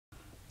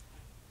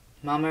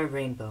Mama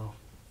Rainbow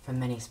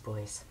from Minnie's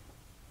Boys.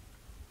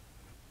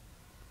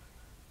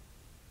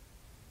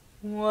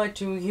 What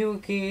do you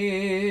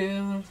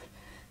give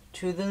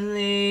to the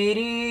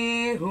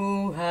lady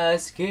who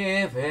has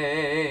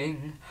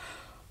given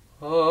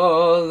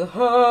all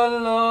her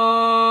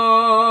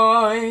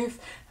life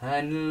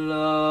and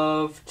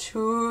love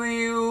to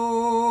you?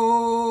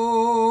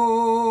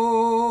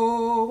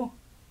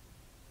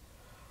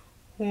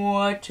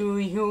 What do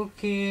you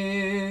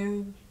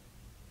give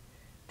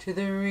to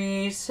the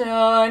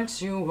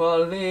reasons you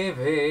are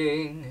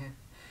living?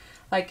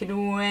 I could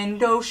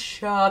window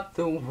shop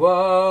the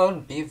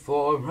world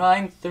before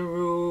I'm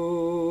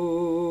through.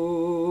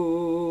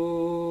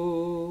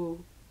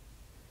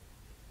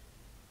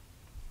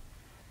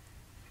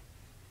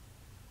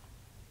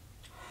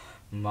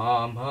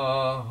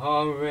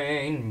 Mama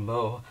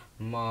rainbow,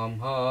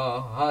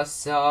 mama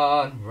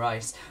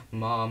sunrise,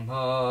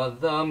 mama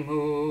the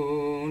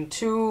moon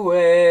to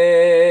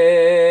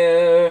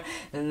wear.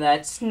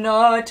 That's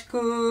not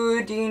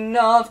good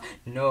enough,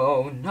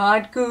 no,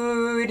 not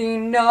good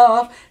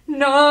enough,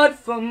 not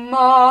for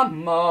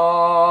mama.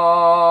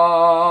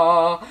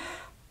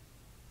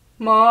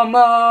 Mama,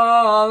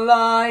 a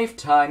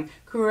lifetime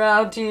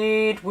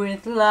crowded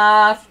with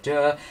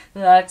laughter.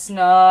 That's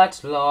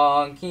not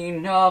long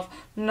enough,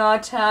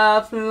 not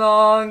half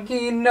long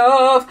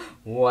enough.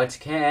 What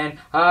can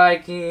I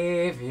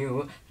give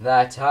you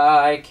that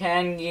I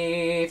can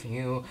give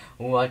you?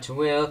 What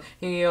will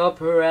your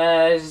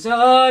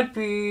present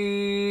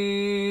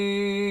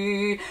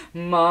be?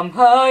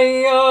 Mama,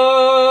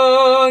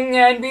 young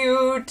and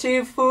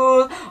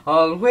beautiful,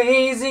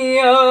 always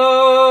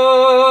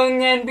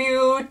young and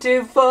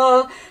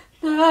beautiful.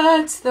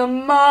 That's the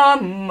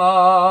mama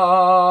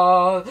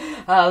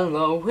I'll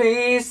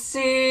always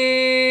see.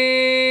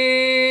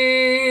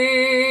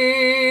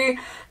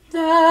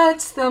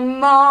 That's the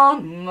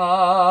mama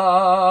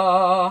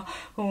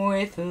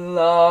with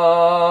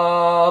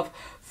love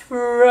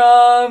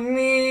from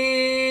me.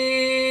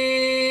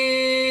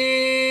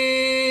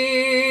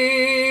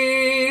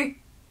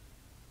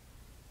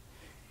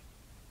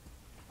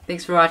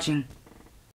 Thanks for watching.